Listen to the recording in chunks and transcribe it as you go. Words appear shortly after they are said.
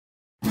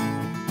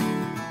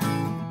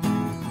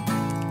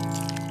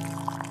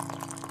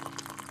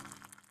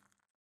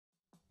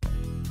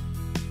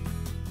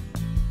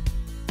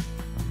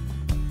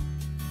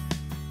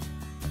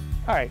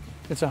All right,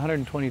 it's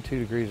 122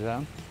 degrees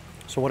out.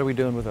 So what are we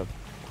doing with a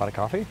pot of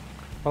coffee?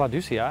 Well, I do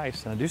see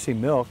ice, and I do see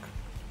milk,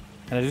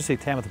 and I do see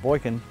Tamitha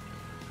Boykin,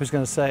 who's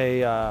going to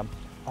say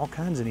all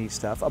kinds of neat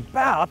stuff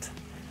about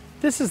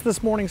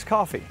this morning's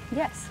coffee.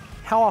 Yes.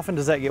 How often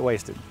does that get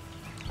wasted?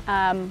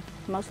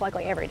 Most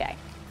likely every day.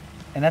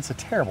 And that's a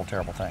terrible,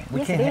 terrible thing.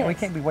 We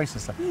can't be wasting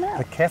stuff. No.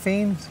 The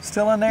caffeine's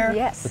still in there.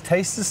 Yes. The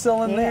taste is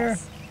still in there.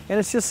 Yes. And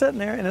it's just sitting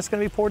there, and it's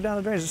going to be poured down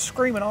the drain. It's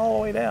screaming all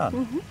the way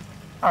down.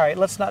 All right,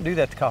 let's not do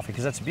that to coffee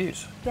because that's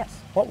abuse.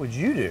 Yes. What would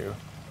you do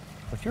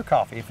with your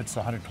coffee if it's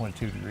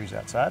 122 degrees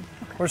outside?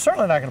 Okay. We're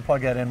certainly not going to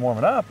plug that in, warm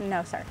it up.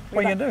 No, sir. What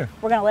are you going to do?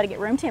 We're going to let it get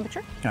room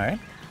temperature. All right.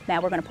 Now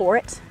we're going to pour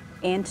it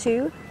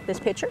into this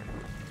pitcher.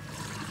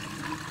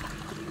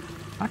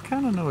 I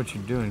kind of know what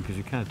you're doing because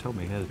you kind of told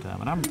me ahead of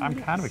time, and I'm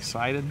kind of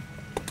excited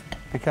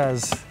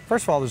because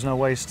first of all, there's no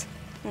waste.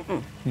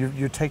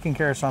 You're taking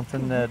care of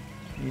something that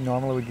you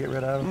normally would get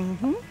rid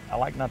of. I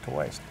like not to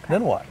waste. Okay.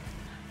 Then what?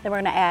 Then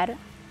we're going to add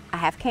a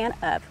half can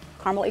of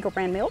Caramel Eagle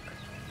brand milk.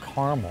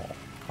 Caramel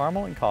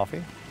and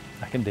coffee.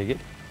 I can dig it.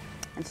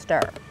 And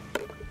stir.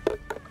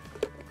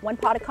 1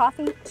 pot of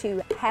coffee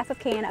to half a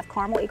can of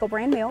Caramel Eagle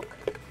brand milk.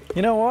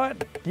 You know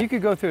what? You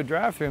could go through a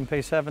drive-thru and pay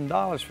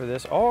 $7 for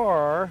this,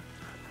 or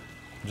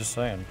I'm just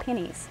saying.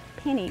 Pennies.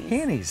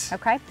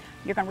 Okay.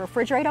 You're going to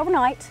refrigerate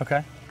overnight.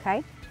 Okay.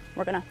 Okay.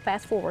 We're going to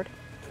fast forward.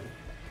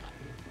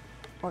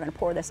 We're going to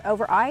pour this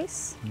over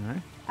ice. All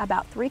right.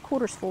 About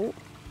 3/4 full.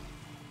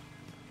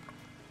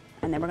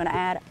 And then we're going to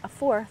add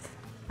 1/4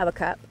 of a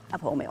cup of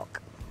whole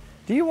milk.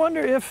 Do you wonder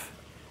if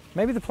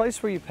maybe the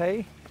place where you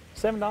pay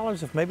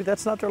 $7, if maybe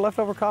that's not their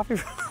leftover coffee?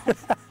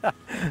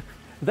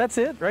 That's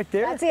it right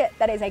there? That's it.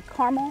 That is a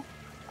caramel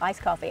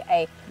iced coffee.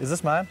 Is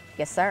this mine?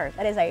 Yes, sir.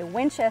 That is a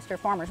Winchester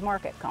Farmers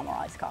Market caramel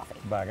iced coffee.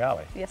 By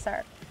golly. Yes,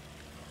 sir.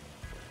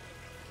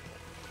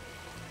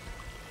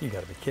 You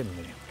got to be kidding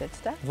me. Good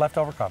stuff.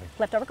 Leftover coffee.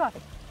 Leftover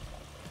coffee.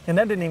 And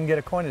that didn't even get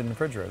acquainted in the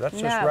refrigerator. That's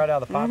just right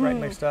out of the pot, right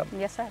mixed up?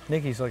 Yes, sir.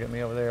 Nikki's looking at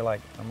me over there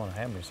like, I'm going to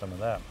have me some of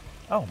that.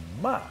 Oh,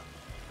 my.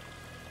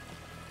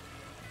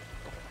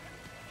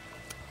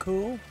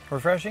 Cool.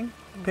 Refreshing.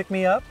 Pick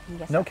me up.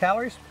 Yes, no sir.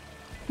 calories.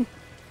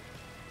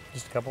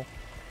 Just a couple.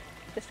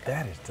 Just a couple.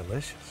 That is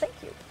delicious. Thank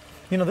you.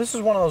 You know, this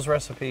is one of those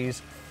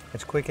recipes.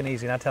 It's quick and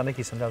easy. And I tell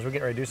Nikki sometimes we're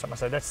getting ready to do something.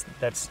 I say,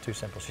 that's too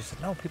simple. She said,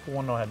 no, people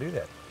want to know how to do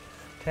that.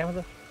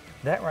 Tamitha,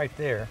 that right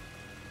there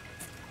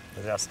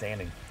is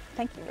outstanding.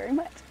 Thank you very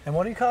much. And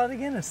what do you call it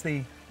again? It's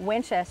the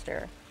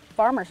Winchester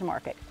Farmers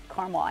Market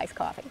caramel iced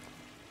coffee.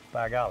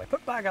 By golly.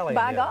 Put by golly in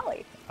By there.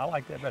 golly. I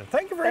like that better.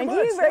 Thank you very much.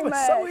 Thank you very That was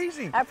much. so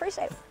easy. I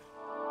appreciate it.